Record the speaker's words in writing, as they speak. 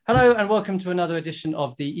Hello and welcome to another edition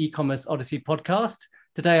of the E-commerce Odyssey podcast.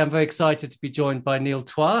 Today, I'm very excited to be joined by Neil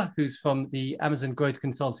Toir, who's from the Amazon growth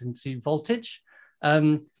consultancy Voltage.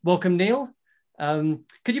 Welcome, Neil.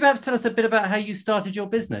 Could you perhaps tell us a bit about how you started your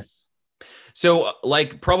business? So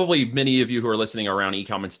like probably many of you who are listening around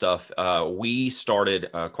e-commerce stuff, we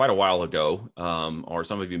started quite a while ago, or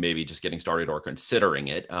some of you maybe just getting started or considering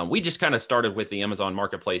it. We just kind of started with the Amazon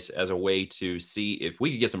marketplace as a way to see if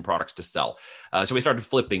we could get some products to sell. So we started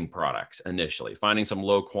flipping products initially, finding some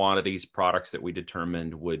low quantities products that we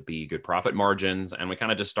determined would be good profit margins. And we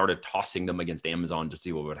kind of just started tossing them against Amazon to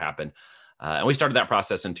see what would happen. And we started that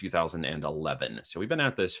process in 2011. So we've been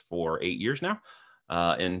at this for 8 years now.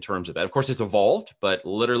 In terms of that. Of course, it's evolved, but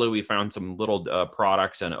literally we found some little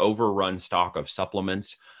products and overrun stock of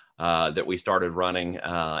supplements that we started running,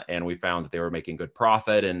 and we found that they were making good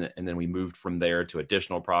profit. And then we moved from there to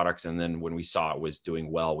additional products. And then when we saw it was doing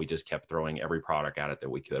well, we just kept throwing every product at it that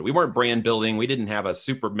we could. We weren't brand building. We didn't have a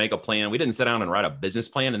super mega plan. We didn't sit down and write a business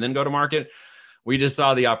plan and then go to market. We just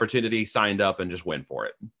saw the opportunity, signed up, and just went for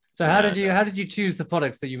it. So how did you choose the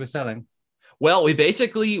products that you were selling? Well,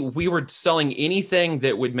 we were selling anything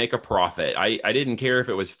that would make a profit. I didn't care if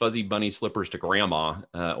it was fuzzy bunny slippers to grandma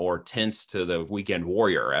or tents to the weekend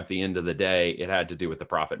warrior. At the end of the day, it had to do with the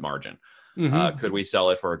profit margin. Could we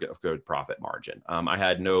sell it for a good profit margin? I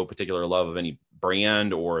had no particular love of any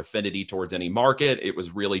brand or affinity towards any market. It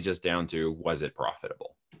was really just down to, was it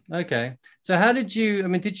profitable? Okay. So how did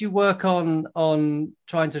you work on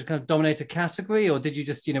trying to kind of dominate a category, or did you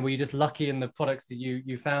just, were you just lucky in the products that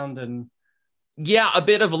you found? And yeah, a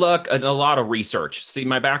bit of luck and a lot of research. See,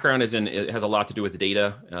 my background it has a lot to do with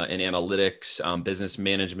data and analytics, business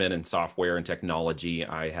management and software and technology.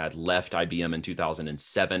 I had left IBM in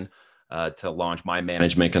 2007 to launch my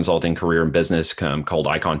management consulting career in business called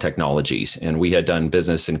Icon Technologies. And we had done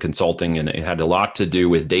business and consulting, and it had a lot to do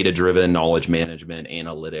with data-driven knowledge management,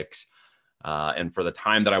 analytics. And for the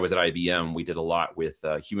time that I was at IBM, we did a lot with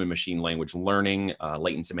human machine language learning,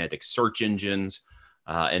 latent semantic search engines,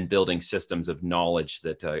 and building systems of knowledge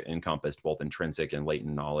that encompassed both intrinsic and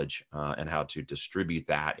latent knowledge, and how to distribute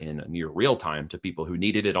that in near real time to people who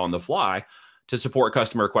needed it on the fly to support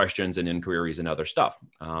customer questions and inquiries and other stuff,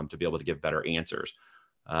 to be able to give better answers.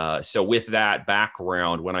 So with that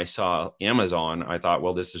background, when I saw Amazon, I thought,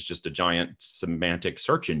 well, this is just a giant semantic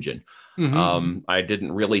search engine. I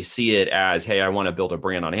didn't really see it as, hey, I want to build a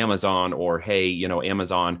brand on Amazon, or, hey,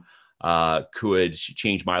 Amazon could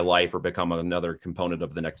change my life or become another component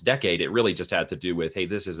of the next decade. It really just had to do with, hey,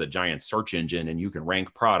 this is a giant search engine and you can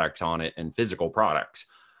rank products on it and physical products.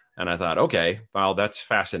 And I thought, okay, well, that's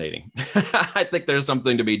fascinating. I think there's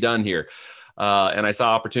something to be done here. And I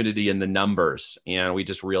saw opportunity in the numbers, and we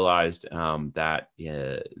just realized that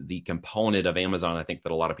the component of Amazon, I think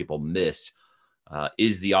that a lot of people miss,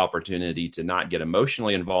 is the opportunity to not get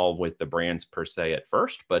emotionally involved with the brands per se at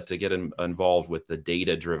first, but to get involved with the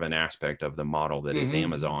data-driven aspect of the model that is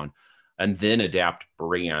Amazon, and then adapt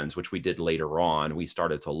brands, which we did later on. We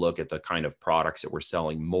started to look at the kind of products that were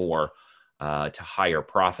selling more to higher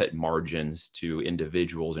profit margins to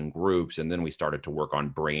individuals and groups. And then we started to work on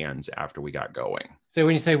brands after we got going. So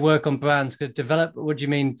when you say work on brands, what do you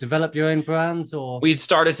mean? Develop your own brands? Or we'd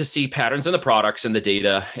started to see patterns in the products and the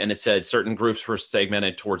data. And it said certain groups were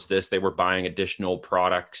segmented towards this. They were buying additional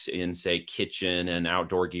products in, say, kitchen and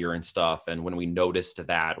outdoor gear and stuff. And when we noticed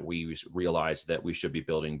that, we realized that we should be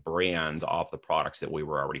building brands off the products that we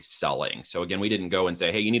were already selling. So again, we didn't go and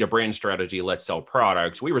say, hey, you need a brand strategy, let's sell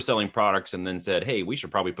products. We were selling products and then said, hey, we should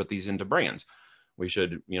probably put these into brands. We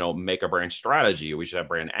should, make a brand strategy. We should have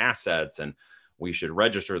brand assets, and we should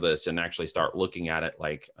register this and actually start looking at it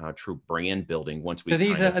like true brand building. Once we are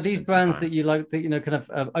these brands that you like, that kind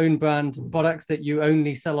of own brand products that you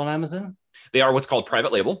only sell on Amazon? They are what's called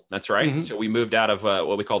private label. That's right. So we moved out of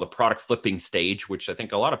what we call the product flipping stage, which I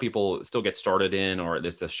think a lot of people still get started in, or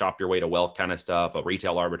this the shop your way to wealth kind of stuff, a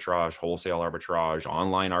retail arbitrage, wholesale arbitrage,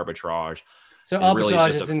 online arbitrage. So and arbitrage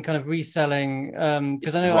really is in kind of reselling,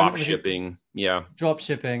 because I know drop shipping. Yeah. Drop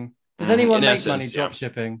shipping. Does anyone make money drop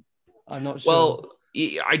shipping? I'm not sure. Well,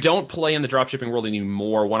 I don't play in the drop shipping world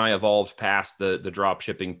anymore. When I evolved past the drop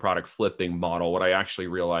shipping product flipping model, what I actually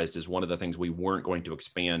realized is one of the things we weren't going to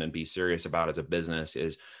expand and be serious about as a business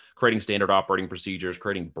is creating standard operating procedures,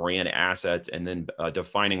 creating brand assets, and then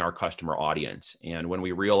defining our customer audience. And when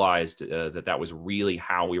we realized that was really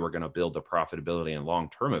how we were going to build the profitability and long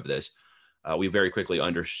term of this, we very quickly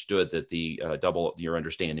understood that the double your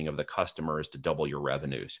understanding of the customer is to double your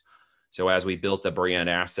revenues. So as we built the brand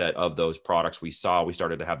asset of those products, we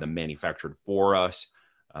started to have them manufactured for us,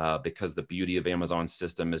 because the beauty of Amazon's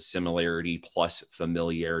system is similarity plus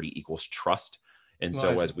familiarity equals trust. And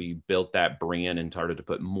so as we built that brand and started to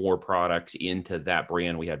put more products into that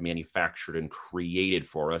brand, we had manufactured and created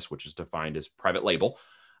for us, which is defined as private label.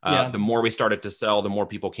 The more we started to sell, the more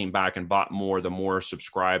people came back and bought more, the more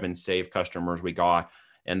subscribe and save customers we got.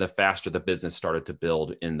 And the faster the business started to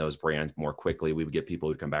build in those brands more quickly. We would get people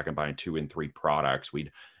who'd come back and buy 2 and 3 products.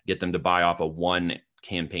 We'd get them to buy off of one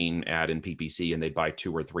campaign ad in PPC, and they'd buy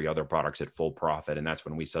 2 or 3 other products at full profit. And that's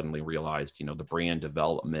when we suddenly realized, the brand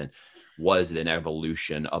development was an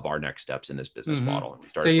evolution of our next steps in this business model. And we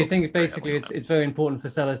started. So you think basically it's very important for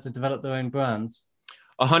sellers to develop their own brands?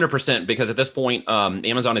 100%, because at this point,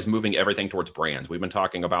 Amazon is moving everything towards brands. We've been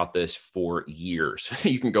talking about this for years.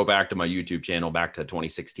 You can go back to my YouTube channel back to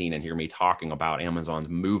 2016 and hear me talking about Amazon's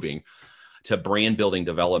moving to brand building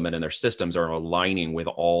development, and their systems are aligning with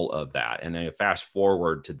all of that. And then fast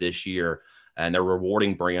forward to this year, and they're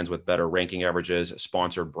rewarding brands with better ranking averages,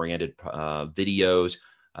 sponsored branded videos,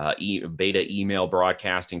 beta email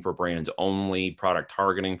broadcasting for brands only, product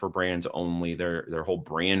targeting for brands only. Their whole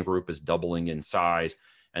brand group is doubling in size,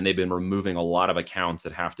 and they've been removing a lot of accounts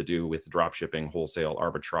that have to do with drop shipping, wholesale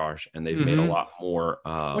arbitrage, and they've made a lot more.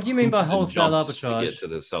 What do you mean by wholesale arbitrage? To get to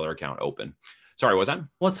the seller account open. Sorry, what was that?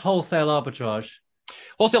 What's wholesale arbitrage?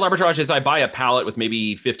 Wholesale arbitrage is I buy a pallet with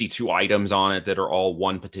maybe 52 items on it that are all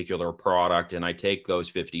one particular product. And I take those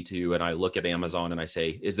 52 and I look at Amazon and I say,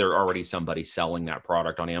 is there already somebody selling that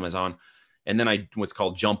product on Amazon? And then I what's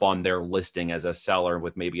called jump on their listing as a seller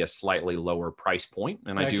with maybe a slightly lower price point.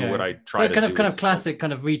 And I do what I try to do. Kind of classic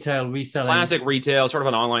kind of retail reselling. Classic retail, sort of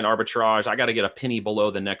an online arbitrage. I got to get a penny below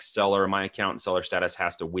the next seller. My account and seller status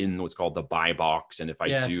has to win what's called the buy box. And if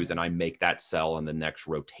I do, then I make that sell in the next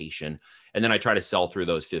rotation. And then I try to sell through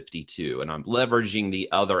those 52. And I'm leveraging the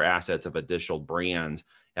other assets of additional brands.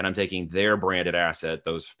 And I'm taking their branded asset,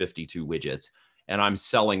 those 52 widgets, and I'm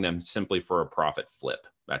selling them simply for a profit flip.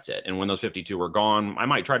 That's it. And when those 52 are gone, I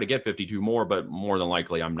might try to get 52 more, but more than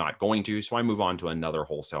likely I'm not going to. So I move on to another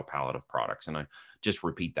wholesale pallet of products, and I just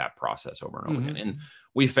repeat that process over and over again. And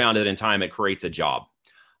we found that in time, it creates a job.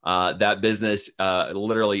 That business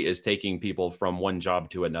literally is taking people from one job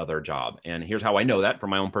to another job. And here's how I know that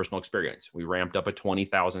from my own personal experience. We ramped up a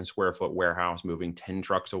 20,000 square foot warehouse, moving 10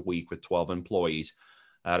 trucks a week with 12 employees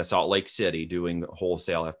out of Salt Lake City, doing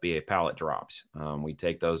wholesale FBA pallet drops. We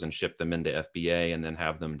take those and ship them into FBA and then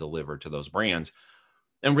have them delivered to those brands.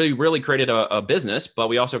 And really created a business, but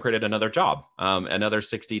we also created another job, another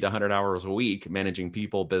 60 to 100 hours a week, managing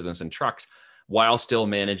people, business, and trucks, while still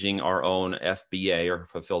managing our own FBA or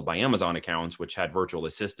Fulfilled by Amazon accounts, which had virtual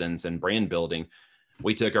assistants and brand building.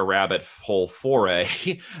 We took a rabbit hole foray,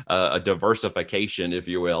 a diversification, if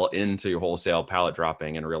you will, into wholesale pallet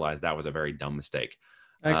dropping, and realized that was a very dumb mistake.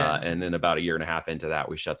 And then about a year and a half into that,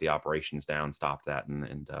 we shut the operations down, stopped that,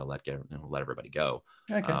 and let everybody go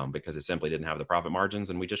because it simply didn't have the profit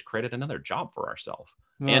margins. And we just created another job for ourselves.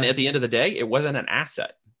 Right. And at the end of the day, it wasn't an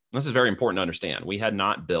asset. This is very important to understand. We had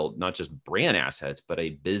not built not just brand assets, but a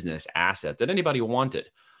business asset that anybody wanted.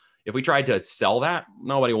 If we tried to sell that,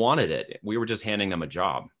 nobody wanted it. We were just handing them a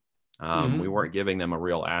job. We weren't giving them a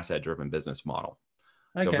real asset-driven business model.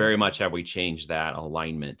 So very much have we changed that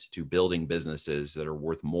alignment to building businesses that are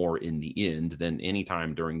worth more in the end than any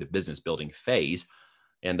time during the business building phase.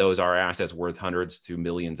 And those are assets worth hundreds to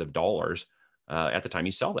millions of dollars at the time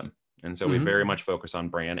you sell them. And so we very much focus on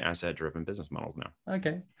brand asset-driven business models now.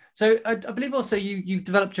 Okay. So I believe also you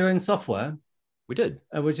developed your own software. We did.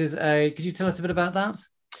 Which is could you tell us a bit about that?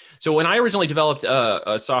 So when I originally developed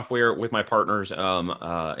a software with my partners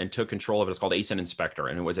and took control of it, it's called ASIN Inspector.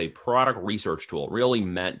 And it was a product research tool, really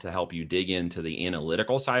meant to help you dig into the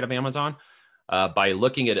analytical side of Amazon by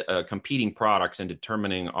looking at competing products and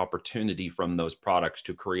determining opportunity from those products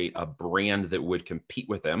to create a brand that would compete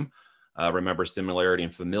with them. Remember, similarity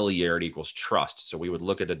and familiarity equals trust. So we would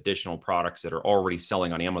look at additional products that are already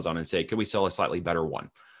selling on Amazon and say, could we sell a slightly better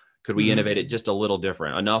one? Could we innovate it just a little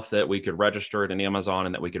different, enough that we could register it in Amazon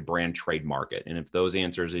and that we could brand trademark it? And if those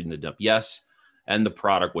answers ended up yes, and the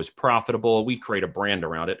product was profitable, we create a brand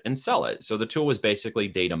around it and sell it. So the tool was basically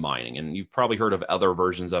data mining. And you've probably heard of other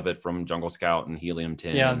versions of it from Jungle Scout and Helium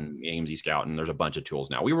 10 and AMZ Scout. And there's a bunch of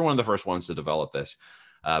tools now. We were one of the first ones to develop this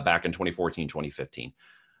back in 2014, 2015.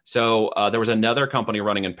 So there was another company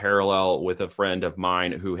running in parallel with a friend of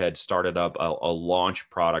mine who had started up a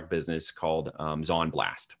launch product business called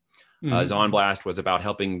ZonBlast. ZonBlast was about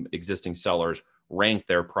helping existing sellers rank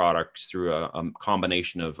their products through a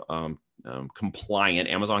combination of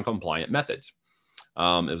Amazon compliant methods.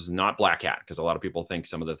 It was not black hat, because a lot of people think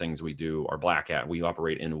some of the things we do are black hat. We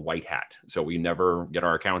operate in white hat. So we never get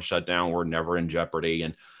our account shut down. We're never in jeopardy.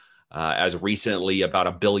 And As recently, about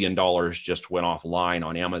 $1 billion just went offline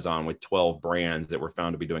on Amazon with 12 brands that were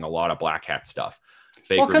found to be doing a lot of black hat stuff.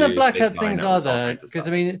 Fake what kind of reviews, black fake hat buying things are networks, all there? kinds of Because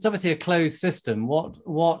stuff. I mean, it's obviously a closed system.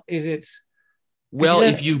 What is it? Well,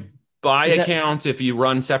 if you buy is that accounts, if you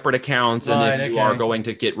run separate accounts, and right? if you are Okay, going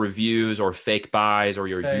to get reviews or fake buys, or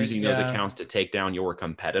you're fake, using those yeah, accounts to take down your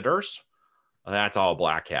competitors, that's all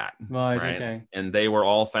black hat, right, right? okay. And they were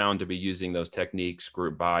all found to be using those techniques,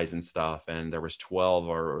 group buys and stuff. And there was 12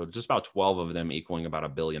 or just about 12 of them equaling about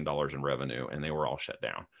 $1 billion in revenue. And they were all shut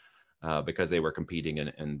down because they were competing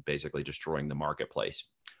and basically destroying the marketplace.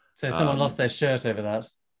 So someone lost their shirt over that.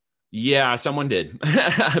 Yeah, someone did.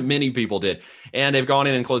 Many people did. And they've gone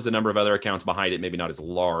in and closed a number of other accounts behind it, maybe not as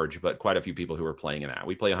large, but quite a few people who are playing in that.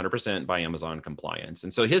 We play 100% by Amazon compliance.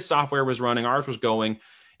 And so his software was running, ours was going.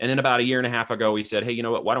 And then about a year and a half ago, we said, hey, you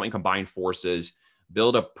know what? Why don't we combine forces,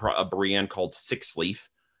 build a brand called Six Leaf,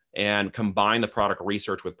 and combine the product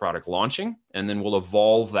research with product launching. And then we'll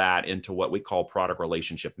evolve that into what we call product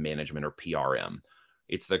relationship management, or PRM.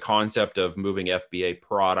 It's the concept of moving FBA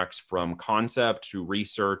products from concept to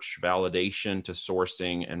research, validation to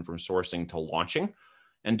sourcing, and from sourcing to launching,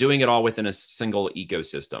 and doing it all within a single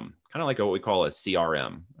ecosystem, kind of like what we call a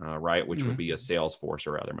CRM, right? Which would be a Salesforce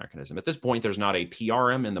or other mechanism. At this point, there's not a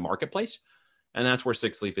PRM in the marketplace. And that's where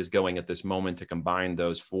Six Leaf is going at this moment, to combine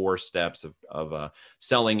those 4 steps of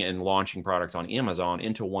selling and launching products on Amazon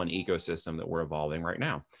into one ecosystem that we're evolving right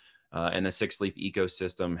now. And the Six Leaf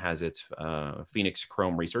ecosystem has its Phoenix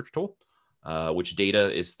Chrome research tool, which data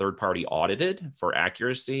is third-party audited for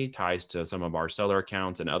accuracy, ties to some of our seller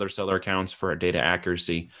accounts and other seller accounts for data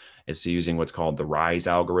accuracy. It's using what's called the RISE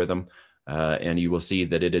algorithm. And you will see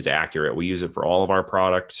that it is accurate. We use it for all of our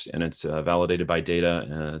products, and it's validated by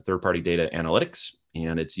data, third-party data analytics,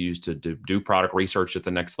 and it's used to do product research at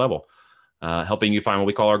the next level. Helping you find what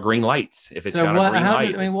we call our green lights. If it's got a green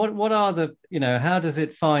light, what are the, how does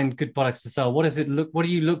it find good products to sell? What does it look? What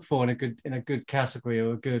do you look for in a good category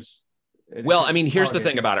or a good? Well, I mean, here's the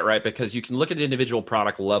thing about it, right? Because you can look at the individual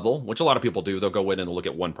product level, which a lot of people do. They'll go in and look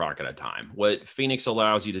at one product at a time. What Phoenix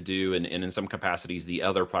allows you to do, and in some capacities, the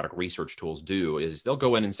other product research tools do, is they'll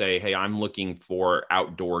go in and say, hey, I'm looking for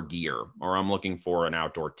outdoor gear, or I'm looking for an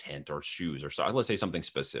outdoor tent or shoes, or so. Let's say something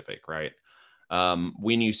specific, right?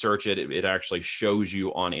 When you search it, it actually shows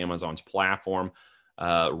you on Amazon's platform,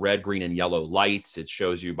 red, green, and yellow lights. It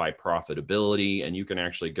shows you by profitability, and you can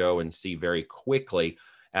actually go and see very quickly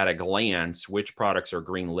at a glance which products are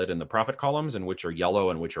green lit in the profit columns and which are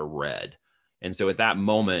yellow and which are red. And so at that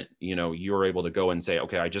moment, you're able to go and say,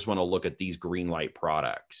 okay, I just want to look at these green light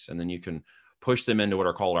products. And then you can push them into what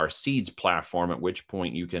are called our seeds platform, at which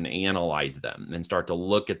point you can analyze them and start to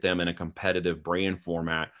look at them in a competitive brand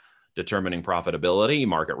format, determining profitability,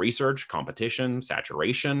 market research, competition,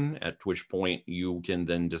 saturation, at which point you can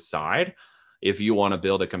then decide if you want to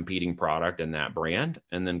build a competing product in that brand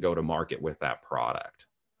and then go to market with that product.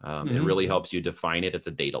 It really helps you define it at the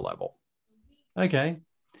data level. Okay.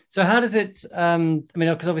 So how does it,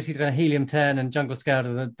 because obviously you've got Helium 10 and Jungle Scout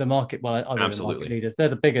are the market, well, are the market leaders. They're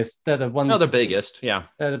the biggest. They're the ones. No, the biggest. Yeah.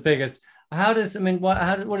 They're the biggest. What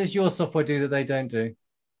does your software do that they don't do?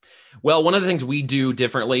 Well, one of the things we do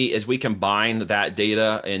differently is we combine that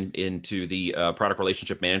data into the product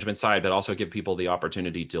relationship management side, but also give people the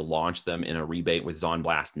opportunity to launch them in a rebate with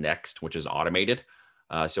ZonBlast Next, which is automated.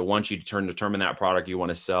 So once you determine that product you want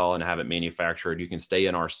to sell and have it manufactured, you can stay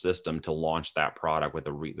in our system to launch that product with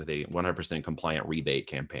a 100% compliant rebate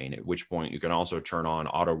campaign, at which point you can also turn on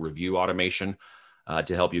auto review automation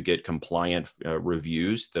to help you get compliant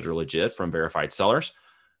reviews that are legit from verified sellers.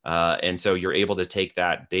 And so you're able to take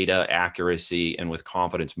that data accuracy and with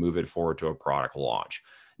confidence move it forward to a product launch.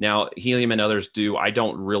 Now, Helium and others do. I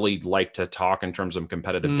don't really like to talk in terms of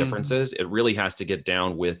competitive differences. It really has to get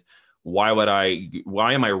down with why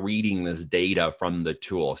am I reading this data from the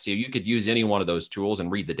tool? See, you could use any one of those tools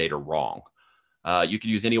and read the data wrong. You could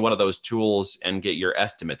use any one of those tools and get your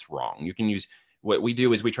estimates wrong. You can use, what we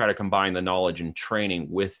do is we try to combine the knowledge and training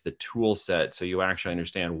with the tool set so you actually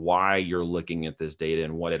understand why you're looking at this data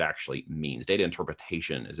and what it actually means. Data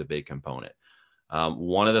interpretation is a big component.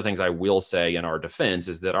 One of the things I will say in our defense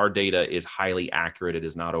is that our data is highly accurate. It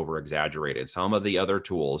is not over exaggerated. Some of the other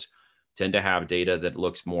tools tend to have data that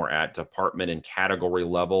looks more at department and category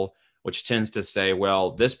level, which tends to say,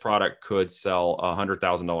 well, this product could sell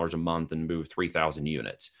 $100,000 a month and move 3,000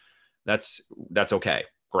 units. That's okay,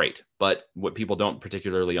 great. But what people don't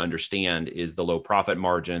particularly understand is the low profit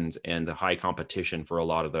margins and the high competition for a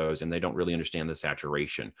lot of those, and they don't really understand the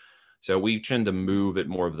saturation. So we tend to move at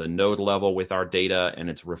more of the node level with our data, and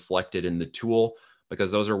it's reflected in the tool. because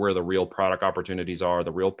those are where the real product opportunities are,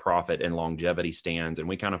 the real profit and longevity stands. And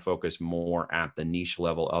we kind of focus more at the niche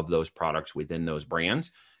level of those products within those brands.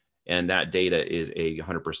 And that data is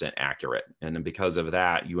 100% accurate. And then because of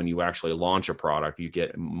that, when you actually launch a product, you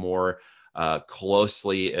get more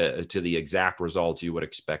closely to the exact results you would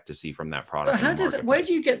expect to see from that product. Where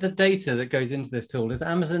do you get the data that goes into this tool? Is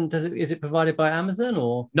it provided by Amazon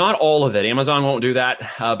or? Not all of it. Amazon won't do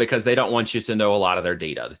that because they don't want you to know a lot of their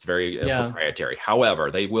data. It's very proprietary.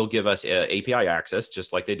 However, they will give us API access,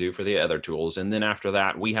 just like they do for the other tools. And then after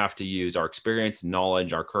that, we have to use our experience,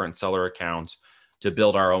 knowledge, our current seller accounts to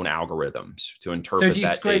build our own algorithms to interpret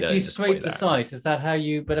that data. Do you scrape the site? Is that how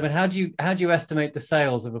you? But I mean, how do you estimate the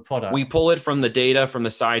sales of a product? We pull it from the data from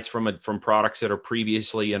the sites from products that are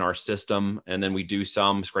previously in our system, and then we do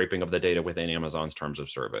some scraping of the data within Amazon's terms of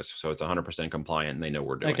service. So it's 100% compliant, and they know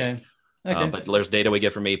we're doing it. Okay. But there's data we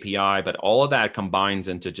get from API, but all of that combines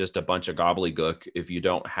into just a bunch of gobbledygook if you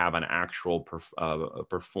don't have an actual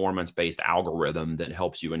performance-based algorithm that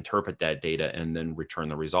helps you interpret that data and then return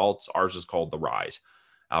the results. Ours is called the RISE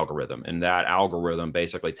algorithm. And that algorithm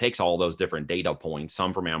basically takes all those different data points,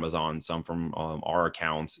 some from Amazon, some from our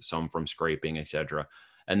accounts, some from scraping, et cetera,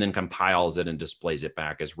 and then compiles it and displays it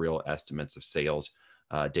back as real estimates of sales.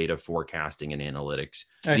 Data forecasting and analytics.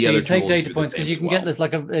 So you take data points because you can get this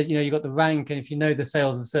like you got the rank, and if you know the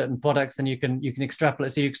sales of certain products, then you can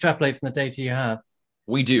extrapolate. So you extrapolate from the data you have.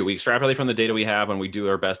 We do. We extrapolate from the data we have, and we do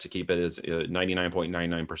our best to keep it as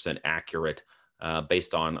 99.99% accurate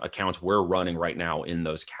based on accounts we're running right now in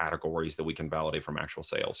those categories that we can validate from actual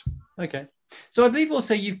sales. Okay. So I believe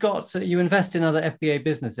also you invest in other FBA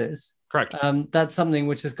businesses. Correct. That's something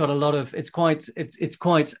which has got a lot of. It's quite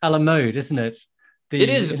a la mode, isn't it? It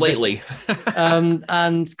is lately.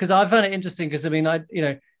 And because I found it interesting because I mean,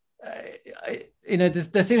 there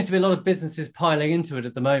seems to be a lot of businesses piling into it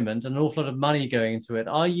at the moment and an awful lot of money going into it.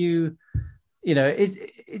 Are you,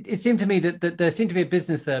 it seemed to me that there seemed to be a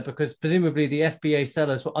business there because presumably the FBA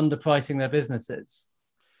sellers were underpricing their businesses.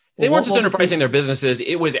 They weren't just underpricing their businesses.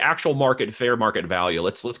 It was actual fair market value.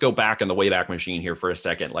 Let's go back in the Wayback Machine here for a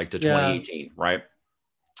second, like to 2018, right?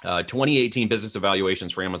 2018 business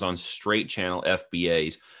evaluations for Amazon's straight channel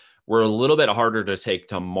FBAs were a little bit harder to take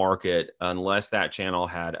to market unless that channel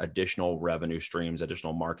had additional revenue streams,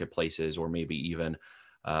 additional marketplaces, or maybe even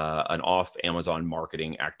an off Amazon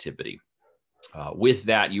marketing activity. With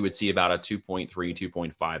that, you would see about a 2.3,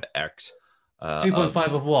 2.5x.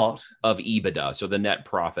 2.5 of what? Of EBITDA, so the net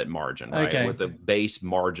profit margin, right? Okay. With the base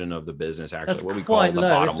margin of the business, actually, that's what we call the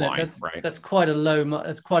bottom line, right? That's quite a low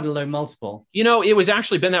multiple. It was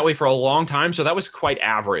actually been that way for a long time, so that was quite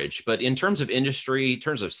average. But in terms of industry, in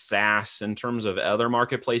terms of SaaS, in terms of other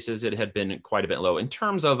marketplaces, it had been quite a bit low. In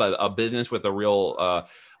terms of a business with a real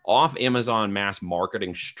off Amazon mass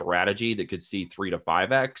marketing strategy that could see 3 to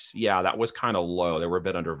 5x, yeah, that was kind of low. They were a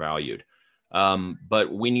bit undervalued.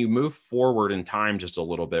 But when you move forward in time just a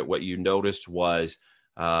little bit, what you noticed was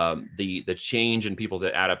the change in people's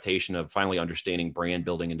adaptation of finally understanding brand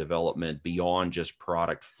building and development beyond just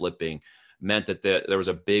product flipping meant that there was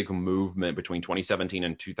a big movement between 2017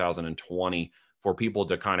 and 2020 for people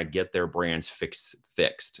to kind of get their brands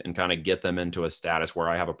fixed and kind of get them into a status where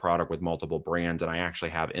I have a product with multiple brands and I actually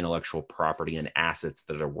have intellectual property and assets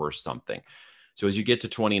that are worth something. So as you get to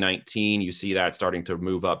 2019, you see that starting to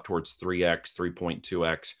move up towards 3x,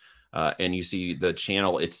 3.2x, and you see the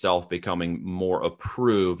channel itself becoming more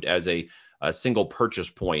approved as a single purchase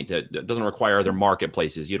point. It doesn't require other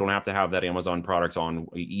marketplaces. You don't have to have that Amazon products on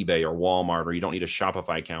eBay or Walmart, or you don't need a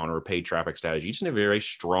Shopify account or a paid traffic strategy. You just need a very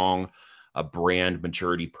strong brand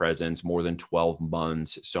maturity presence, more than 12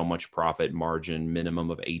 months, so much profit margin, minimum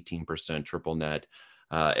of 18% triple net.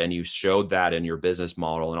 And you showed that in your business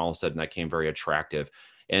model, and all of a sudden that came very attractive.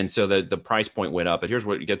 And so the price point went up. But here's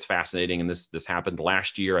what gets fascinating, and this happened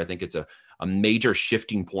last year. I think it's a major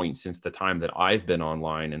shifting point since the time that I've been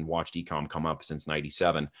online and watched e-com come up since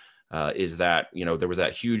 97. Is that, there was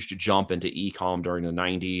that huge jump into e-com during the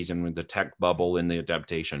 90s and with the tech bubble and the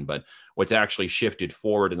adaptation. But what's actually shifted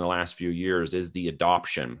forward in the last few years is the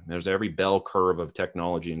adoption. There's every bell curve of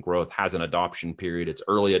technology and growth has an adoption period. It's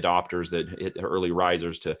early adopters that hit early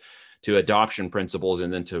risers to adoption principles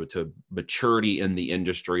and then to maturity in the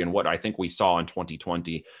industry. And what I think we saw in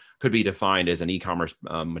 2020 could be defined as an e-commerce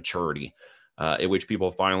maturity. At which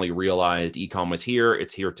people finally realized e-com was here,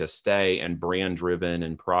 it's here to stay, and brand driven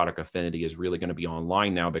and product affinity is really going to be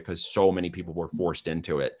online now because so many people were forced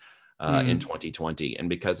into it in 2020. And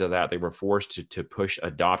because of that, they were forced to push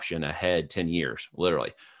adoption ahead 10 years,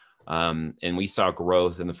 literally. And we saw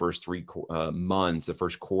growth in the first 3 months, the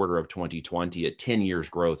first quarter of 2020 at 10 years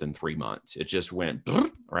growth in 3 months. It just went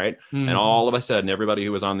right. And all of a sudden, everybody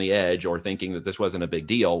who was on the edge or thinking that this wasn't a big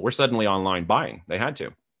deal, we're suddenly online buying. They had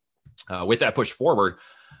to. With that push forward,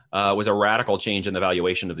 was a radical change in the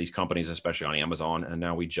valuation of these companies, especially on Amazon. And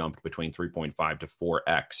now we jumped between 3.5 to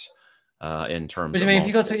 4x in terms. Which, I mean, if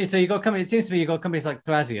you got companies, it seems to me you got companies like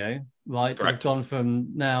Thrasio, right? That have gone from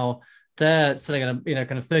now they're selling at a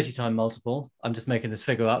kind of 30-time multiple. I'm just making this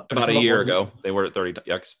figure up. About a year ago, they were at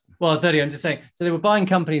 30x. Well, 30. I'm just saying. So they were buying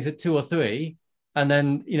companies at 2 or 3. And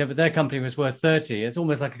then, but their company was worth 30. It's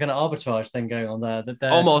almost like a kind of arbitrage thing going on there.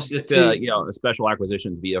 Almost, it's a special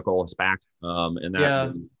acquisitions vehicle, a SPAC, and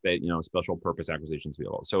that special purpose acquisitions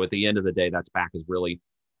vehicle. So at the end of the day, that SPAC is really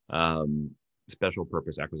special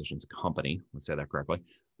purpose acquisitions company. Let's say that correctly.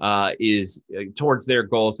 Is towards their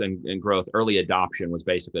goals and growth. Early adoption was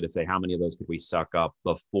basically to say how many of those could we suck up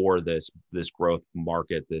before this growth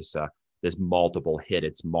market, this multiple hit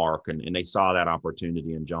its mark, and they saw that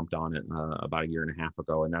opportunity and jumped on it about a year and a half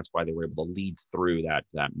ago, and that's why they were able to lead through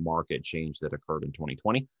that market change that occurred in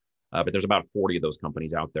 2020. But there's about 40 of those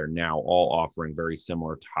companies out there now, all offering very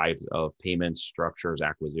similar types of payment structures,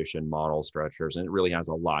 acquisition model structures, and it really has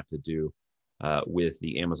a lot to do with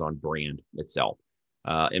the Amazon brand itself.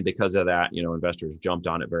 And because of that, investors jumped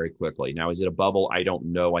on it very quickly. Now, is it a bubble? I don't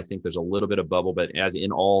know. I think there's a little bit of bubble, but as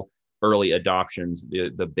in all early adoptions,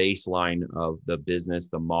 the baseline of the business,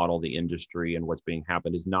 the model, the industry, and what's being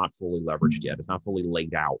happened is not fully leveraged yet. It's not fully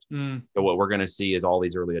laid out. So what we're going to see is all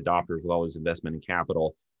these early adopters with all this investment in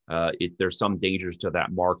capital. There's some dangers to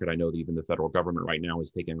that market. I know that even the federal government right now is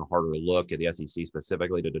taking a harder look at the SEC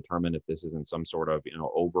specifically to determine if this isn't some sort of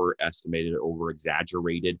overestimated,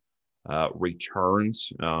 over-exaggerated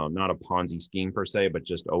returns, not a Ponzi scheme per se, but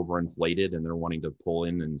just overinflated, and they're wanting to pull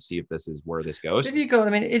in and see if this is where this goes. Have you got? I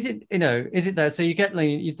mean, is it there? So you get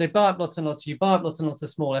they buy up lots and lots. You buy up lots and lots of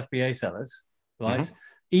small FBA sellers, right?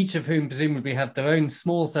 Each of whom presumably have their own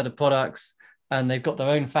small set of products, and they've got their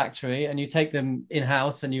own factory. And you take them in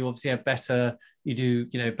house, and you obviously have better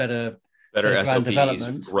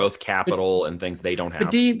SOPs, growth capital, and things they don't have.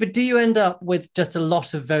 But do you end up with just a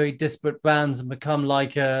lot of very disparate brands and become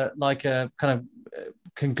like a kind of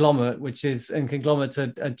conglomerate, conglomerates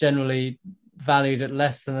are generally valued at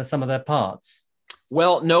less than the sum of their parts?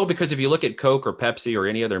 Well, no, because if you look at Coke or Pepsi or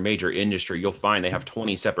any other major industry, you'll find they have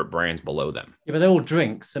 20 separate brands below them. Yeah, but they're all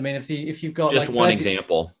drinks. I mean, if you've got just one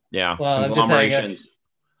example, yeah, well, conglomerations.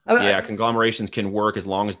 Conglomerations can work as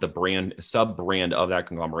long as the sub-brand of that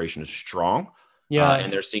conglomeration is strong. Yeah.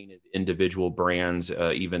 And they're seen as individual brands.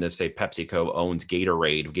 Even if, say, PepsiCo owns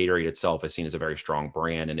Gatorade, Gatorade itself is seen as a very strong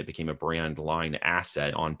brand, and it became a brand line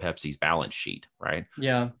asset on Pepsi's balance sheet, right?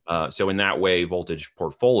 Yeah. So in that way, Voltage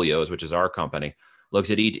Portfolios, which is our company, looks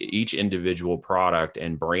at each individual product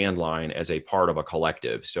and brand line as a part of a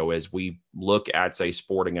collective. So as we look at, say,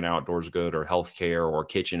 sporting and outdoors good or healthcare or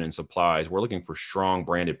kitchen and supplies, we're looking for strong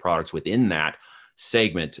branded products within that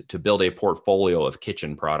segment to build a portfolio of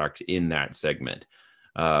kitchen products in that segment.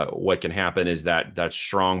 What can happen is that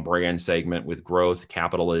strong brand segment with growth,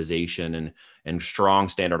 capitalization, and strong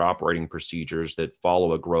standard operating procedures that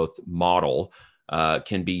follow a growth model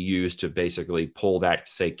can be used to basically pull that,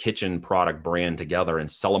 say, kitchen product brand together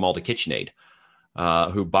and sell them all to KitchenAid,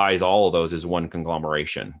 who buys all of those as one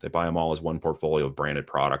conglomeration. They buy them all as one portfolio of branded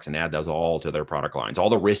products and add those all to their product lines. All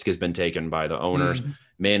the risk has been taken by the owners,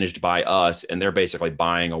 managed by us, and they're basically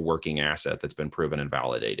buying a working asset that's been proven and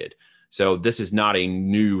validated. So this is not a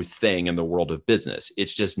new thing in the world of business.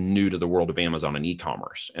 It's just new to the world of Amazon and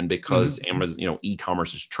e-commerce. And because Amazon,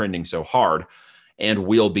 e-commerce is trending so hard, and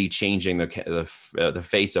will be changing the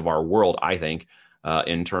face of our world, I think,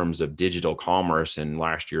 in terms of digital commerce and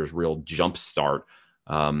last year's real jump start.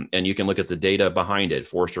 And you can look at the data behind it.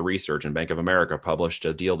 Forrester Research and Bank of America published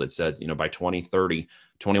a deal that said, by 2030,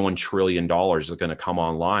 $21 trillion is going to come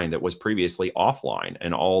online that was previously offline,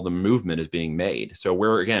 and all the movement is being made. So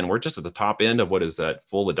we're just at the top end of what is that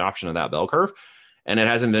full adoption of that bell curve, and it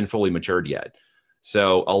hasn't been fully matured yet.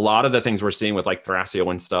 So a lot of the things we're seeing with like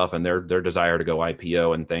Thrasio and stuff and their desire to go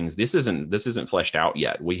IPO and things, this isn't fleshed out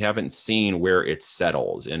yet. We haven't seen where it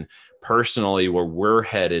settles. And personally, where we're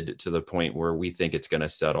headed to the point where we think it's going to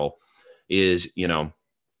settle is,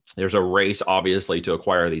 there's a race obviously to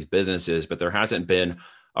acquire these businesses, but there hasn't been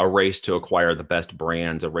a race to acquire the best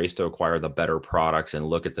brands, a race to acquire the better products and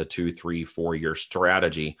look at the 2, 3, 4 year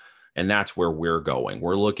strategy And that's where we're going.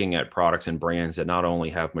 We're looking at products and brands that not only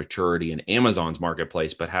have maturity in Amazon's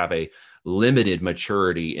marketplace, but have a limited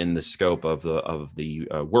maturity in the scope of the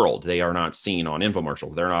world. They are not seen on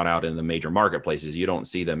infomercials. They're not out in the major marketplaces. You don't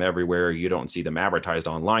see them everywhere. You don't see them advertised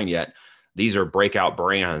online yet. These are breakout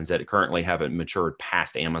brands that currently haven't matured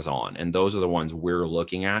past Amazon. And those are the ones we're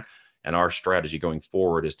looking at. And our strategy going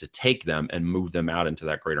forward is to take them and move them out into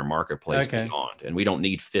that greater marketplace beyond. And we don't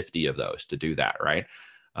need 50 of those to do that, right?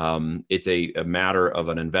 It's a matter of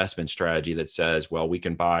an investment strategy that says, well, we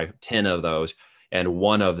can buy 10 of those and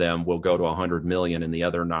one of them will go to 100 million and the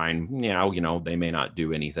other nine, they may not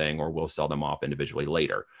do anything, or we'll sell them off individually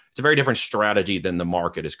later. It's a very different strategy than the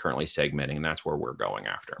market is currently segmenting. And that's where we're going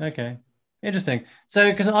after. Okay. Interesting. So,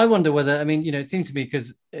 because I wonder whether, it seemed to me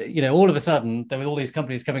because, all of a sudden there were all these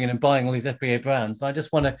companies coming in and buying all these FBA brands. And I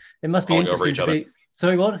just wonder, it must be interesting to be.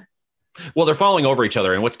 Sorry, what? Well, they're falling over each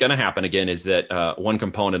other. And what's going to happen again is that one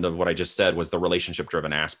component of what I just said was the relationship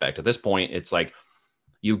driven aspect. At this point, it's like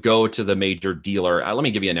you go to the major dealer. Let me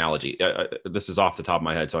give you an analogy. This is off the top of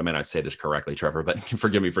my head, so I may not say this correctly, Trevor, but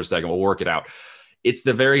forgive me for a second. We'll work it out. It's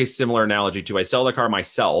the very similar analogy to I sell the car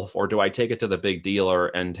myself, or do I take it to the big dealer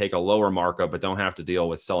and take a lower markup, but don't have to deal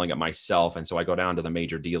with selling it myself? And so I go down to the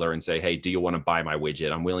major dealer and say, hey, do you want to buy my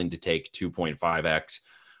widget? I'm willing to take 2.5x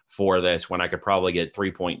for this when I could probably get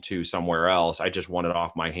 3.2 somewhere else. I just want it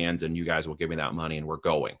off my hands and you guys will give me that money and we're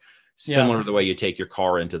going. Similar to the way you take your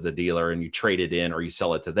car into the dealer and you trade it in or you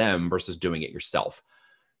sell it to them versus doing it yourself.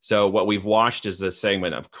 So what we've watched is this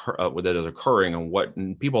segment of that is occurring, and what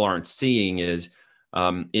people aren't seeing is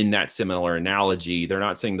in that similar analogy, they're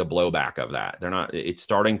not seeing the blowback of that. It's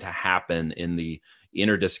starting to happen in the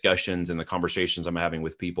inner discussions and the conversations I'm having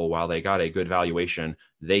with people. While they got a good valuation,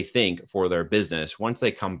 they think, for their business, once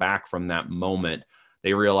they come back from that moment,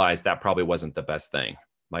 they realize that probably wasn't the best thing.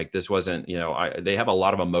 Like this wasn't, they have a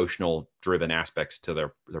lot of emotional driven aspects to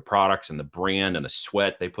their products and the brand and the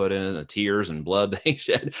sweat they put in and the tears and blood they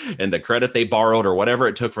shed and the credit they borrowed or whatever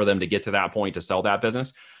it took for them to get to that point to sell that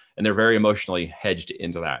business. And they're very emotionally hedged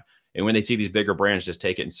into that. And when they see these bigger brands just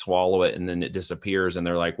take it and swallow it and then it disappears and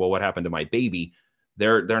they're like, well, what happened to my baby?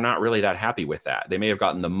 They're not really that happy with that. They may have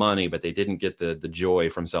gotten the money, but they didn't get the joy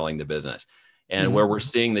from selling the business. And where we're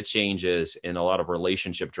seeing the changes in a lot of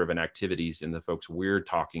relationship driven activities in the folks we're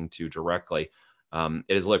talking to directly, it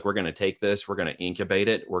is, look, we're going to take this, we're going to incubate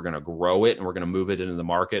it, we're going to grow it, and we're going to move it into the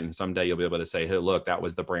market. And someday you'll be able to say, hey, look, that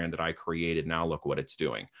was the brand that I created. Now look what it's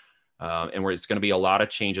doing. And where it's going to be a lot of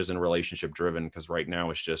changes in relationship driven, because right now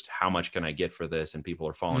it's just how much can I get for this? And people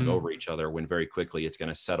are falling over each other, when very quickly it's going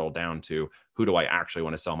to settle down to who do I actually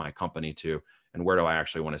want to sell my company to? And where do I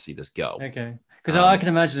actually want to see this go? Okay. Because I can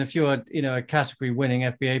imagine if you're, a category winning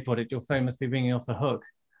FBA product, your phone must be ringing off the hook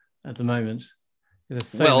at the moment.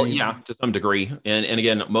 Yeah, to some degree. And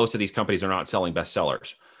again, most of these companies are not selling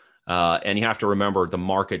bestsellers. And you have to remember the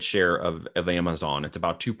market share of Amazon. It's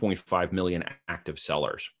about 2.5 million active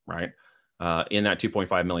sellers, right? In that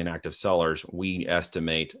 2.5 million active sellers, we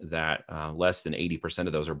estimate that less than 80%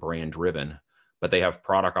 of those are brand driven, but they have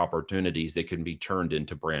product opportunities that can be turned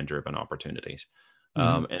into brand driven opportunities.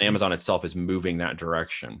 And Amazon itself is moving that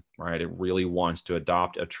direction, right? It really wants to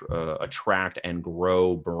attract and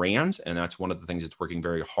grow brands. And that's one of the things it's working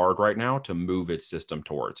very hard right now to move its system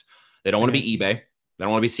towards. They don't want to be eBay. They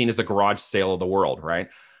don't want to be seen as the garage sale of the world, right?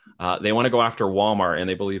 They want to go after Walmart, and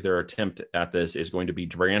they believe their attempt at this is going to be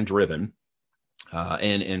brand driven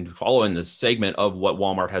and following the segment of what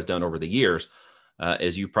Walmart has done over the years.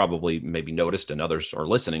 As you probably maybe noticed, and others are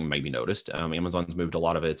listening maybe noticed, Amazon's moved a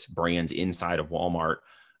lot of its brands inside of Walmart,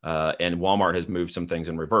 and Walmart has moved some things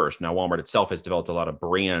in reverse. Now, Walmart itself has developed a lot of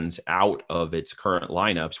brands out of its current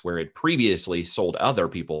lineups where it previously sold other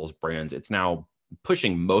people's brands. It's now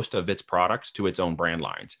pushing most of its products to its own brand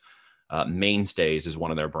lines. Mainstays is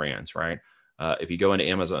one of their brands, right? If you go into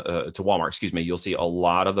to Walmart, you'll see a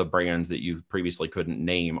lot of the brands that you previously couldn't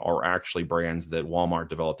name are actually brands that Walmart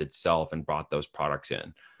developed itself and brought those products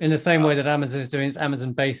in. In the same way that Amazon is doing, it's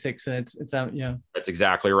Amazon Basics, and it's out, yeah. That's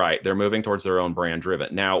exactly right. They're moving towards their own brand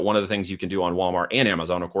driven. Now, one of the things you can do on Walmart and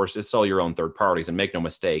Amazon, of course, is sell your own third parties. And make no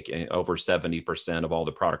mistake, over 70% of all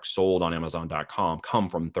the products sold on Amazon.com come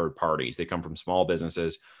from third parties. They come from small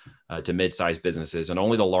businesses to mid-sized businesses, and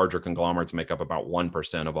only the larger conglomerates make up about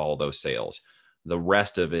 1% of all of those sales. The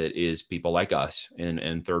rest of it is people like us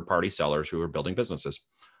and third-party sellers who are building businesses.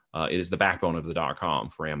 It is the backbone of the .com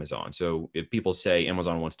for Amazon. So if people say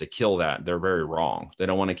Amazon wants to kill that, they're very wrong. They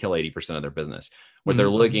don't want to kill 80% of their business. What they're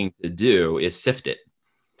looking to do is sift it.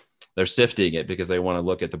 They're sifting it because they want to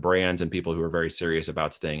look at the brands and people who are very serious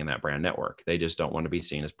about staying in that brand network. They just don't want to be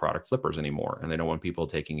seen as product flippers anymore. And they don't want people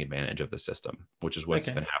taking advantage of the system, which is what's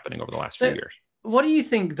been happening over the last few years. What do you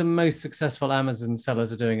think the most successful Amazon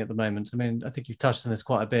sellers are doing at the moment? I mean, I think you've touched on this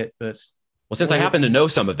quite a bit, but... Well, since I happen to know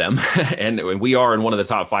some of them, and we are in one of the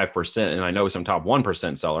top 5%, and I know some top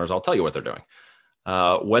 1% sellers, I'll tell you what they're doing.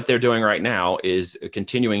 What they're doing right now is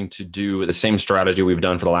continuing to do the same strategy we've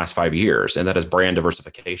done for the last 5 years, and that is brand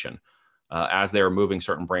diversification. As they're moving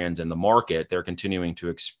certain brands in the market, they're continuing to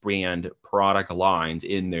expand product lines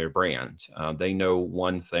in their brands. They know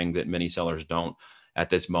one thing that many sellers don't at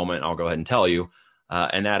this moment, I'll go ahead and tell you,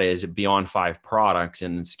 and that is beyond 5 products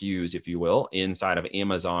and SKUs, if you will, inside of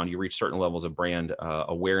Amazon, you reach certain levels of brand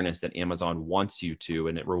awareness that Amazon wants you to,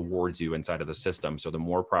 and it rewards you inside of the system. So the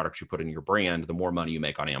more products you put in your brand, the more money you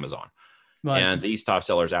make on Amazon. Right. And these top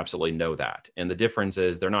sellers absolutely know that. And the difference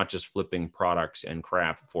is they're not just flipping products and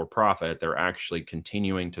crap for profit. They're actually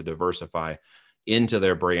continuing to diversify into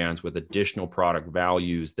their brands with additional product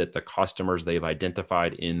values that the customers they've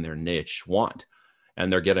identified in their niche want.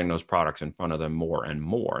 And they're getting those products in front of them more and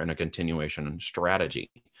more in a continuation strategy.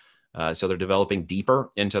 So they're developing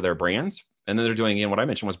deeper into their brands. And then they're doing, again, what I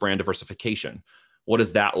mentioned was brand diversification. What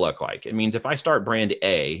does that look like? It means if I start brand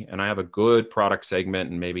A and I have a good product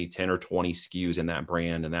segment and maybe 10 or 20 SKUs in that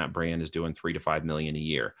brand, and that brand is doing 3 to 5 million a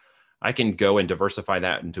year, I can go and diversify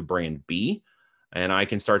that into brand B. And I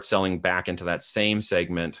can start selling back into that same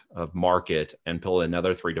segment of market and pull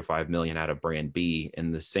another 3 to 5 million out of brand B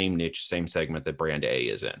in the same niche, same segment that brand A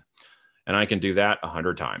is in. And I can do that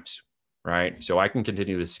 100 times, right? So I can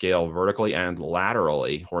continue to scale vertically and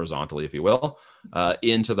laterally, horizontally, if you will,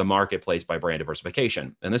 into the marketplace by brand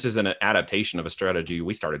diversification. And this is an adaptation of a strategy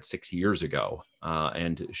we started 6 years ago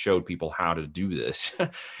and showed people how to do this.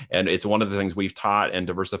 And it's one of the things we've taught and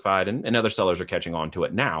diversified, and other sellers are catching on to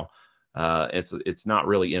it now. It's not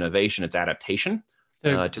really innovation, it's adaptation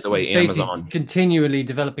to the way Amazon continually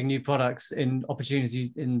developing new products in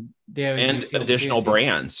opportunities in the areas and additional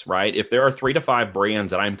brands, right? If there are 3 to 5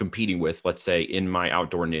 brands that I'm competing with, let's say in my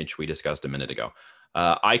outdoor niche we discussed a minute ago,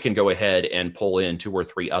 I can go ahead and pull in 2 or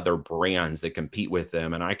 3 other brands that compete with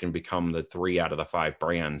them, and I can become the 3 out of the 5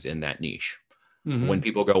 brands in that niche. Mm-hmm. When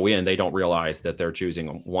people go in, they don't realize that they're choosing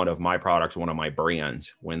one of my products, one of my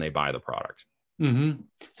brands when they buy the product. Mm-hmm.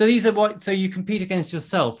 So these are so you compete against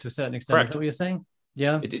yourself to a certain extent. Correct. Is that what you're saying?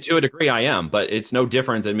 Yeah. To a degree I am, but it's no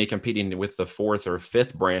different than me competing with the 4th or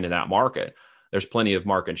 5th brand in that market. There's plenty of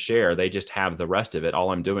market share. They just have the rest of it. All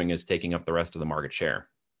I'm doing is taking up the rest of the market share.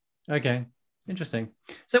 Okay. Interesting.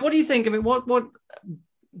 So what do you think? I mean, what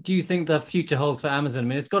do you think the future holds for Amazon? I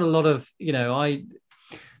mean, it's got a lot of,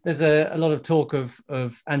 there's a lot of talk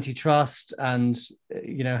of antitrust and,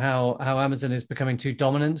 how Amazon is becoming too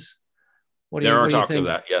dominant. There are talks of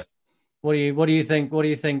that, yes. What do you think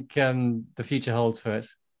the future holds for it?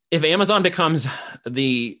 If Amazon becomes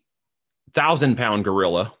the 1,000-pound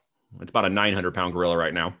gorilla, it's about a 900-pound gorilla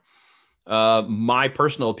right now. My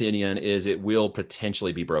personal opinion is it will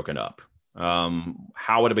potentially be broken up.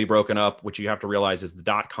 How would it be broken up? What you have to realize is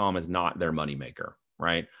the .com is not their moneymaker,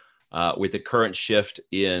 right? With the current shift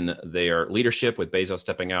in their leadership, with Bezos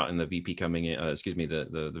stepping out and the VP coming in,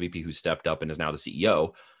 the VP who stepped up and is now the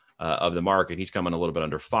CEO of the market, he's coming a little bit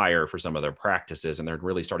under fire for some of their practices, and they're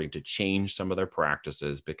really starting to change some of their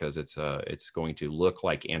practices because it's going to look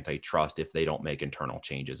like antitrust if they don't make internal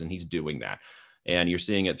changes, and he's doing that. And you're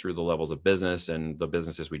seeing it through the levels of business and the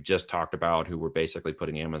businesses we just talked about who were basically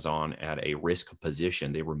putting Amazon at a risk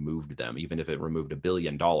position. They removed them. Even if it removed $1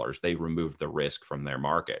 billion, they removed the risk from their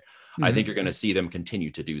market. Mm-hmm. I think you're going to see them continue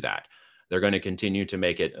to do that. They're going to continue to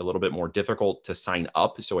make it a little bit more difficult to sign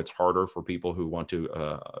up. So it's harder for people who want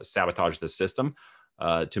to sabotage the system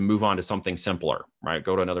to move on to something simpler, right?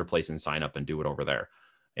 Go to another place and sign up and do it over there.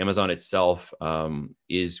 Amazon itself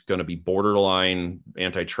is going to be borderline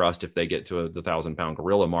antitrust if they get to the 1,000-pound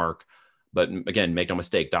gorilla mark. But again, make no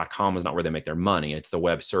mistake, .com is not where they make their money. It's the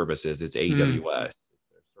web services. It's AWS, it's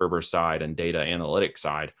their server side and data analytics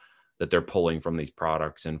side that they're pulling from these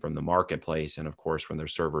products and from the marketplace. And of course, from their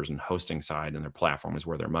servers and hosting side and their platform is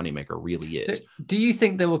where their moneymaker really is. So do you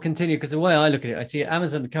think they will continue? Because the way I look at it, I see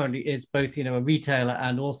Amazon currently is both, a retailer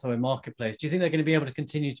and also a marketplace. Do you think they're going to be able to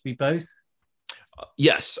continue to be both?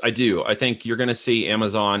 Yes, I do. I think you're going to see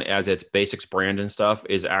Amazon as its basics brand and stuff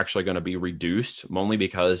is actually going to be reduced, only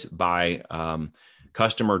because by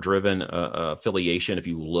customer-driven affiliation, if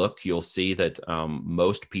you look, you'll see that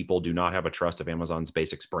most people do not have a trust of Amazon's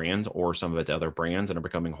basics brand or some of its other brands and are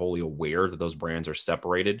becoming wholly aware that those brands are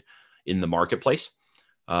separated in the marketplace.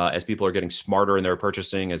 As people are getting smarter in their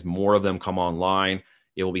purchasing, as more of them come online,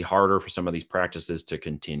 it will be harder for some of these practices to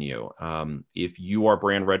continue. If you are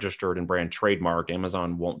brand registered and brand trademarked,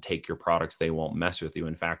 Amazon won't take your products. They won't mess with you.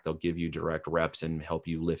 In fact, they'll give you direct reps and help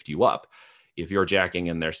you lift you up. If you're jacking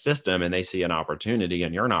in their system and they see an opportunity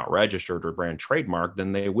and you're not registered or brand trademarked,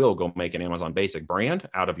 then they will go make an Amazon basic brand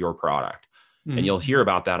out of your product. Mm-hmm. And you'll hear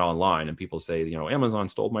about that online, and people say, Amazon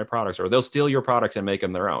stole my products, or they'll steal your products and make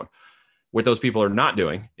them their own. What those people are not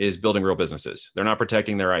doing is building real businesses. They're not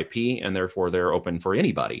protecting their IP, and therefore they're open for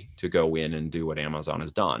anybody to go in and do what Amazon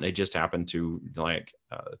has done. They just happen to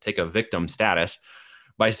take a victim status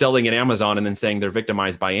by selling at Amazon and then saying they're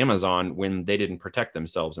victimized by Amazon when they didn't protect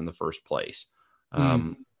themselves in the first place. I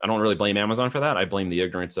don't really blame Amazon for that. I blame the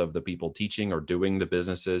ignorance of the people teaching or doing the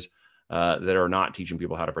businesses that are not teaching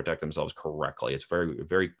people how to protect themselves correctly. It's a very,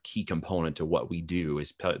 very key component to what we do,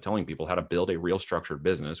 is telling people how to build a real structured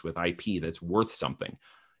business with IP that's worth something,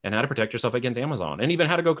 and how to protect yourself against Amazon, and even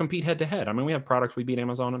how to go compete head to head. I mean, we have products we beat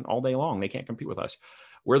Amazon all day long. They can't compete with us.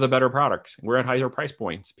 We're the better products. We're at higher price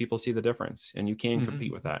points. People see the difference, and you can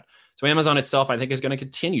compete with that. So Amazon itself, I think, is going to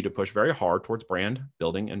continue to push very hard towards brand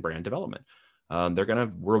building and brand development. They're going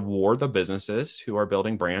to reward the businesses who are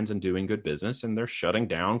building brands and doing good business, and they're shutting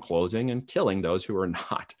down, closing, and killing those who are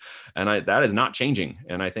not. And that is not changing.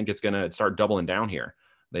 And I think it's going to start doubling down here.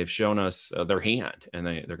 They've shown us their hand, and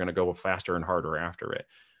they're going to go faster and harder after it.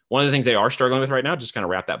 One of the things they are struggling with right now, just kind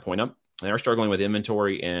of wrap that point up, they are struggling with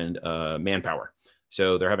inventory and manpower.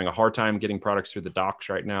 So they're having a hard time getting products through the docks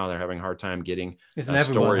right now. They're having a hard time getting Isn't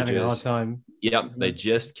everyone having a hard time? Yep. They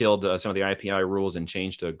just killed some of the IPI rules and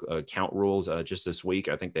changed to account rules just this week.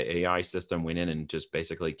 I think the AI system went in and just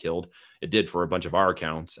basically killed. It did for a bunch of our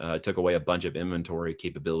accounts. It took away a bunch of inventory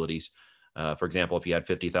capabilities. For example, if you had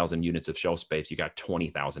 50,000 units of shelf space, you got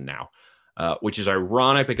 20,000 now. Which is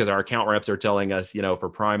ironic because our account reps are telling us, for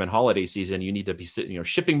Prime and holiday season, you need to be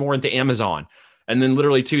shipping more into Amazon. And then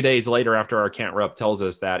literally 2 days later, after our account rep tells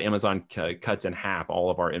us that, Amazon cuts in half all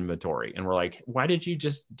of our inventory. And we're like, why did you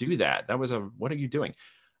just do that? What are you doing?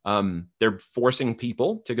 They're forcing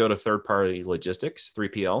people to go to third-party logistics,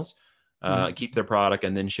 3PLs, keep their product,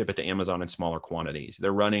 and then ship it to Amazon in smaller quantities.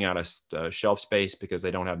 They're running out of shelf space because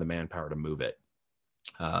they don't have the manpower to move it.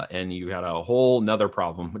 And you had a whole nother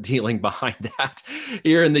problem dealing behind that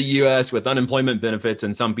here in the US with unemployment benefits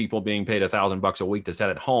and some people being paid $1,000 a week to sit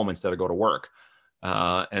at home instead of go to work.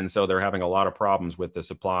 And so they're having a lot of problems with the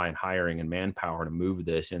supply and hiring and manpower to move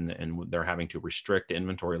this. And they're having to restrict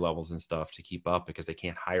inventory levels and stuff to keep up because they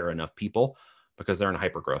can't hire enough people because they're in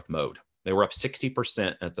hypergrowth mode. They were up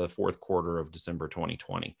 60% at the fourth quarter of December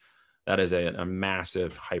 2020. That is a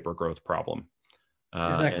massive hypergrowth problem.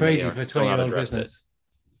 Isn't that crazy for a 20-year-old business?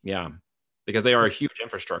 Yeah, because they are a huge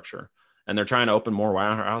infrastructure. And they're trying to open more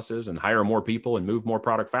warehouses and hire more people and move more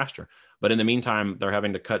product faster. But in the meantime, they're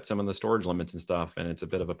having to cut some of the storage limits and stuff. And it's a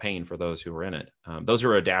bit of a pain for those who are in it. Those who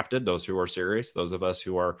are adapted, those who are serious, those of us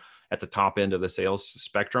who are at the top end of the sales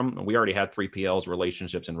spectrum, we already had 3PLs,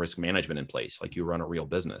 relationships, and risk management in place, like you run a real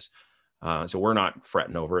business. So we're not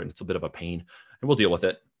fretting over it. It's a bit of a pain, and we'll deal with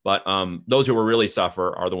it. But those who will really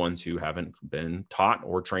suffer are the ones who haven't been taught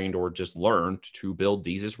or trained or just learned to build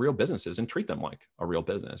these as real businesses and treat them like a real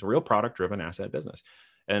business, a real product-driven asset business.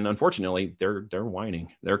 And unfortunately, they're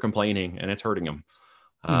whining, they're complaining, and it's hurting them.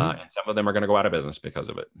 And some of them are going to go out of business because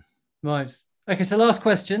of it. Right. Okay. So last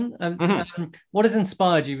question. What has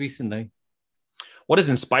inspired you recently? What has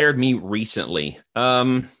inspired me recently?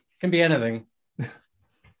 Can be anything.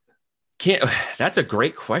 That's a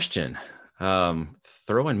great question.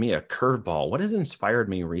 Throwing me a curveball. What has inspired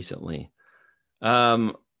me recently?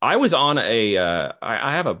 I was on I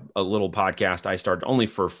have a little podcast I started only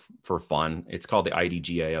for fun. It's called the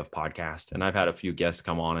IDGA of podcast. And I've had a few guests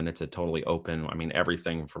come on, and it's a totally open,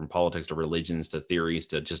 everything from politics to religions to theories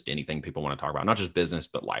to just anything people want to talk about, not just business,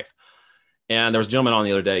 but life. And there was a gentleman on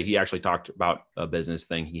the other day. He actually talked about a business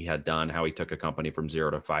thing he had done, how he took a company from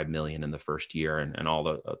 0 to 5 million in the first year and all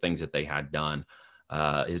the things that they had done.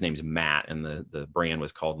 His name's Matt, and the brand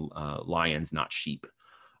was called Lions, Not Sheep.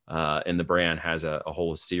 And the brand has a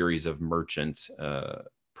whole series of merchant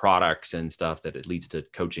products and stuff that it leads to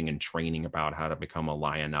coaching and training about how to become a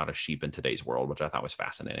lion, not a sheep in today's world, which I thought was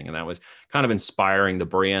fascinating. And that was kind of inspiring the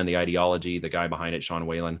brand, the ideology, the guy behind it, Sean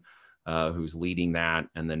Whalen, who's leading that.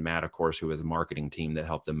 And then Matt, of course, who has a marketing team that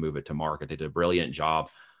helped them move it to market. They did a brilliant job.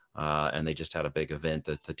 And they just had a big event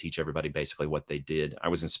to teach everybody basically what they did. I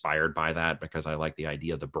was inspired by that because I like the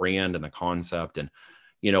idea of the brand and the concept. And,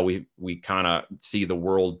 we kind of see the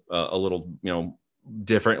world a little,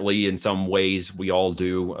 differently in some ways. We all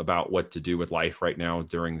do about what to do with life right now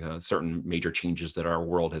during the certain major changes that our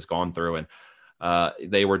world has gone through. And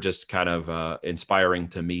They were just kind of inspiring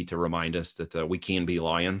to me to remind us that we can be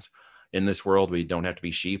lions in this world. We don't have to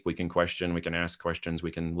be sheep. We can question, we can ask questions,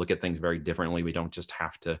 we can look at things very differently. We don't just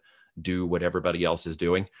have to do what everybody else is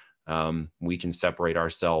doing. We can separate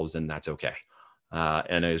ourselves, and that's okay.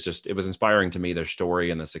 And it was inspiring to me, their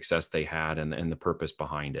story and the success they had and the purpose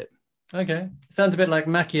behind it. Okay. Sounds a bit like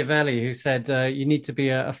Machiavelli, who said you need to be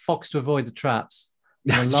a fox to avoid the traps,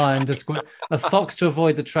 and a fox to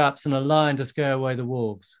avoid the traps, and a lion to scare away the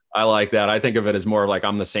wolves. I like that. I think of it as more like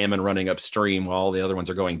I'm the salmon running upstream while all the other ones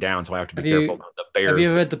are going down. So I have to be careful about the bears. Have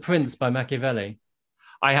you read The Prince by Machiavelli?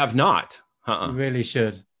 I have not. You really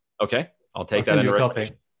should. Okay. I'll take that into a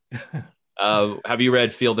copy. Have you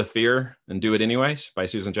read Feel the Fear and Do It Anyways by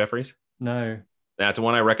Susan Jeffers? No. That's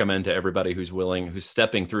one I recommend to everybody who's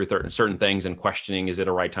stepping through certain things and questioning, is it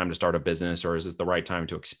a right time to start a business, or is it the right time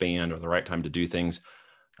to expand, or the right time to do things?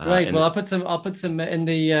 Great. Well, I'll put some in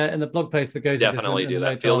the blog post that goes. Definitely do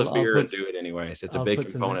that. Feel the fear and do it anyways. It's a big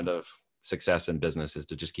component of success in business, is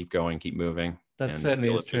to just keep going, keep moving. That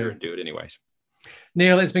certainly is true. Do it anyways.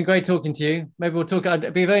 Neil, it's been great talking to you. Maybe we'll talk.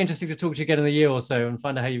 It'd be very interesting to talk to you again in a year or so and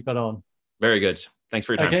find out how you've got on. Very good. Thanks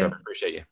for your time, Trevor. Appreciate you.